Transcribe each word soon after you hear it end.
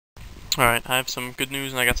Alright, I have some good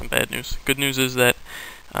news and I got some bad news. Good news is that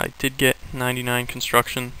I did get 99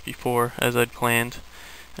 construction before as I'd planned,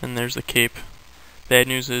 and there's the cape. Bad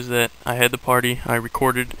news is that I had the party, I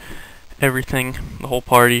recorded everything, the whole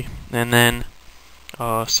party, and then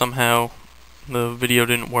somehow the video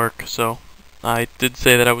didn't work, so I did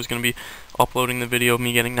say that I was going to be uploading the video of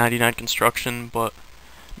me getting 99 construction, but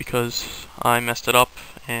because I messed it up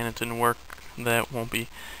and it didn't work, that won't be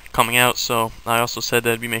coming out. So I also said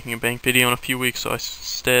that I'd be making a bank video in a few weeks, so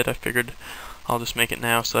instead I figured I'll just make it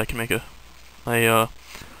now so I can make a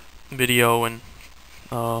video and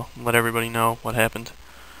let everybody know what happened.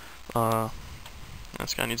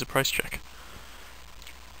 This guy needs a price check.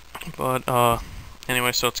 But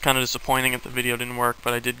anyway, so it's kind of disappointing that the video didn't work,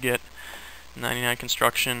 but I did get 99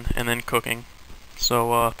 construction and then cooking.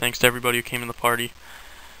 So thanks to everybody who came to the party,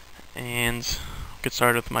 and get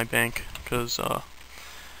started with my bank, because a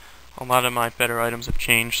lot of my better items have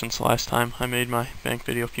changed since the last time I made my bank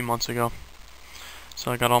video a few months ago.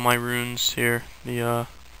 So I got all my runes here, the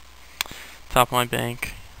top of my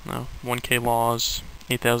bank, 1k laws,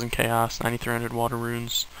 8000 chaos, 9300 water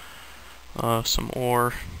runes, some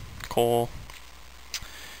ore, coal,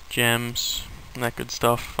 gems, and that good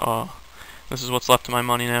stuff. This is what's left of my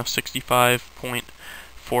money now,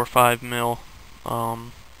 65.45 mil.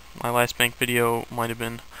 My last bank video might have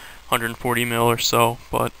been 140 mil or so,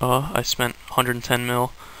 but I spent 110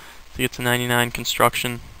 mil to get to 99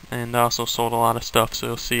 construction, and I also sold a lot of stuff, so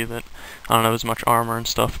you'll see that I don't have as much armor and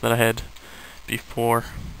stuff that I had before.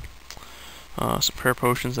 Some prayer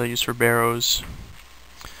potions I used for barrows.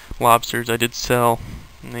 Lobsters, I did sell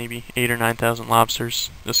maybe 8 or 9,000 lobsters,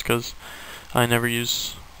 just because I never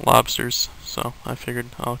use lobsters, so I figured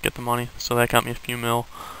I'll get the money, so that got me a few mil.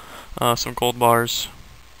 Some gold bars,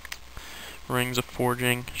 rings of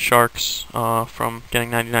forging, sharks from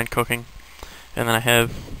getting 99 cooking, and then I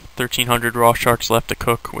have 1300 raw sharks left to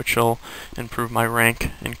cook, which will improve my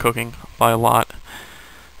rank in cooking by a lot,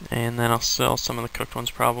 and then I'll sell some of the cooked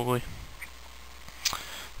ones probably.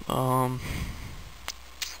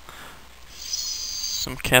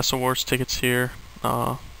 Some Castle Wars tickets here.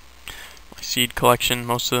 My seed collection,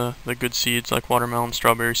 most of the good seeds like watermelon,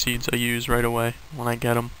 strawberry seeds I use right away when I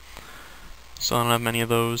get them. So I don't have many of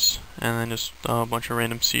those, and then just a bunch of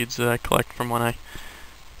random seeds that I collect from when I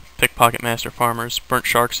pickpocket master farmers. Burnt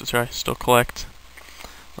sharks, which I still collect.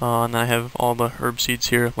 And then I have all the herb seeds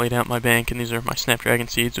here laid out in my bank, and these are my snapdragon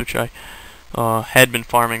seeds, which I had been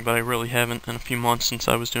farming, but I really haven't in a few months since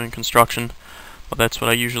I was doing construction. But that's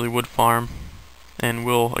what I usually would farm, and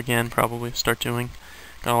will again probably start doing.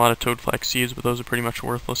 Got a lot of toadflax seeds, but those are pretty much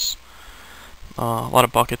worthless. A lot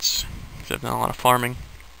of buckets, because I've done a lot of farming.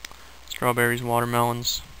 Strawberries,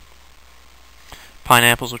 watermelons,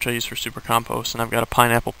 pineapples, which I use for super compost, and I've got a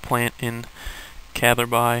pineapple plant in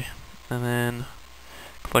Catherby, and then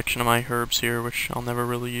a collection of my herbs here, which I'll never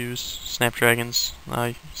really use. Snapdragons,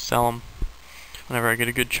 I sell them whenever I get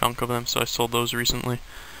a good chunk of them, so I sold those recently.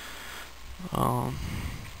 Some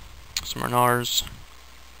Renars,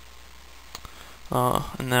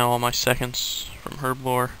 and now all my seconds from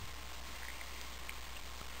Herblore,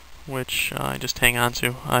 which I just hang on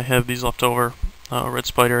to. I have these leftover red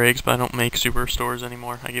spider eggs, but I don't make super stores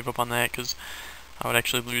anymore. I gave up on that because I would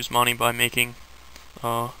actually lose money by making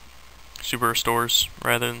super stores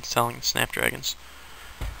rather than selling the snapdragons.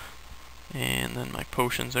 And then my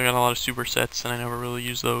potions, I got a lot of super sets and I never really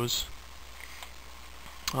use those.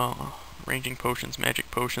 Ranging potions,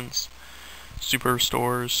 magic potions, super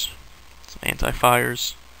stores, some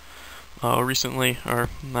anti-fires. Recently, or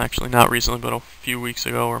actually not recently, but a few weeks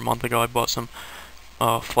ago or a month ago, I bought some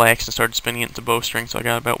flax and started spinning it into bowstring, so I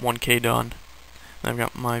got about 1k done. And I've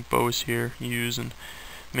got my bows here, use and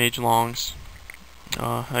mage longs.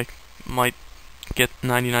 I might get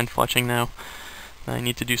 99 fletching now. I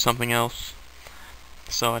need to do something else,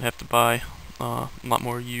 so I'd have to buy a lot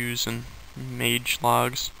more use and mage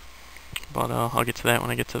logs, but I'll get to that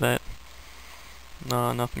when I get to that.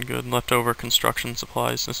 Nothing good. Leftover construction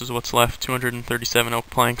supplies. This is what's left. 237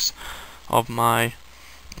 oak planks of my.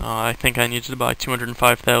 I think I needed to buy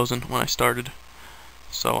 205,000 when I started.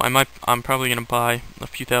 So I'm probably gonna buy a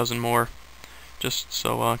few thousand more, just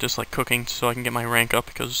like cooking, so I can get my rank up,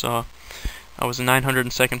 because I was the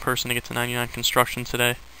 902nd person to get to 99 construction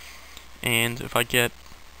today, and if I get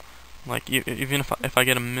even if I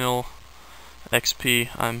get a mil XP,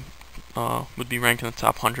 I'm would be ranked in the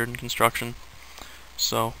top 100 in construction.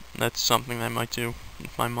 So that's something that I might do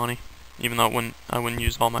with my money, even though I wouldn't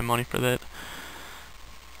use all my money for that.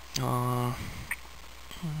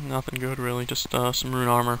 Nothing good really, just some rune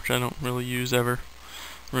armor, which I don't really use ever.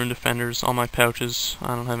 Rune defenders, all my pouches.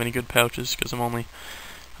 I don't have any good pouches because I'm only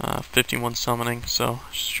 51 summoning, so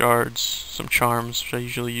shards, some charms, which I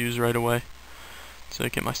usually use right away to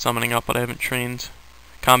get my summoning up, but I haven't trained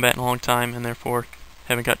combat in a long time, and therefore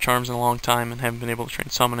haven't got charms in a long time, and haven't been able to train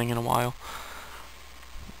summoning in a while.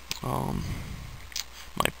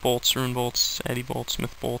 My bolts, rune bolts, addy bolts,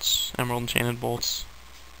 smith bolts, emerald enchanted bolts.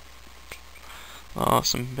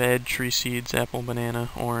 Some bad tree seeds, apple, banana,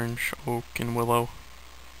 orange, oak, and willow.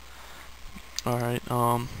 Alright,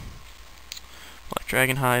 black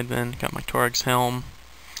dragon hide, then got my Torag's helm,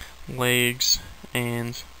 legs,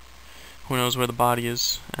 and who knows where the body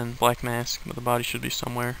is, and black mask, but the body should be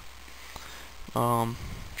somewhere.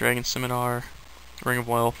 Dragon scimitar, ring of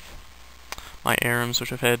wealth, my arms,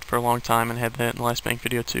 which I've had for a long time and had that in the last bank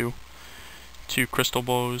video too. 2 crystal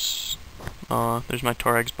bows, there's my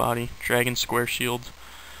Torag's body, dragon square shield,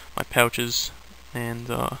 my pouches, and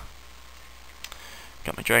got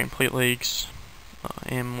my dragon plate legs,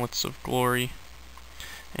 amulets of glory,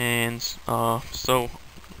 and so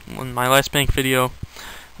in my last bank video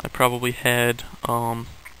I probably had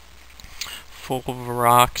full of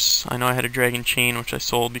rocks. I know I had a dragon chain which I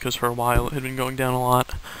sold because for a while it had been going down a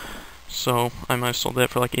lot, so I might have sold that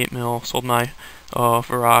for like 8 mil. Sold my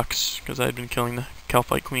Varrox because I had been killing the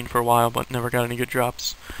Kalphite Queen for a while but never got any good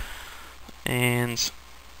drops. And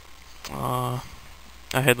I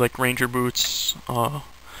had like ranger boots,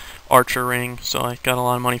 archer ring, so I got a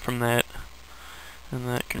lot of money from that, and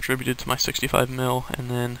that contributed to my 65 mil. And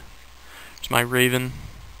then there's my raven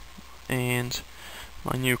and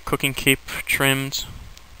my new cooking cape trimmed,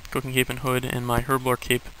 cooking cape and hood, and my herblore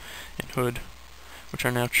cape and hood, which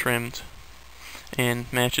are now trimmed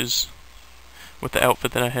and matches with the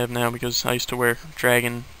outfit that I have now, because I used to wear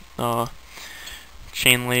dragon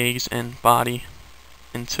chain legs and body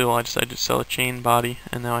until I decided to sell a chain body,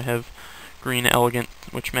 and now I have green elegant,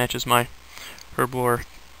 which matches my herblore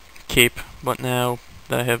cape. But now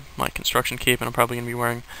that I have my construction cape and I'm probably going to be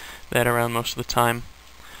wearing that around most of the time,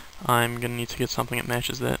 I'm going to need to get something that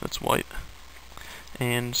matches that's white.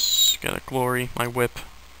 And got a glory, my whip,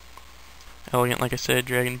 elegant like I said,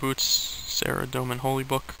 dragon boots, Sarah Doman Holy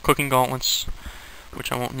Book, cooking gauntlets,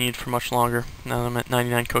 which I won't need for much longer now that I'm at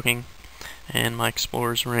 99 cooking, and my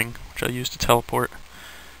explorer's ring, which I use to teleport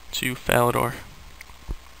to Falador.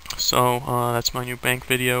 So that's my new bank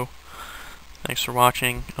video. Thanks for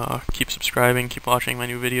watching. Keep subscribing, keep watching my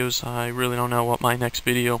new videos. I really don't know what my next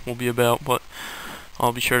video will be about, but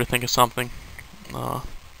I'll be sure to think of something.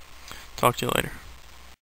 Talk to you later.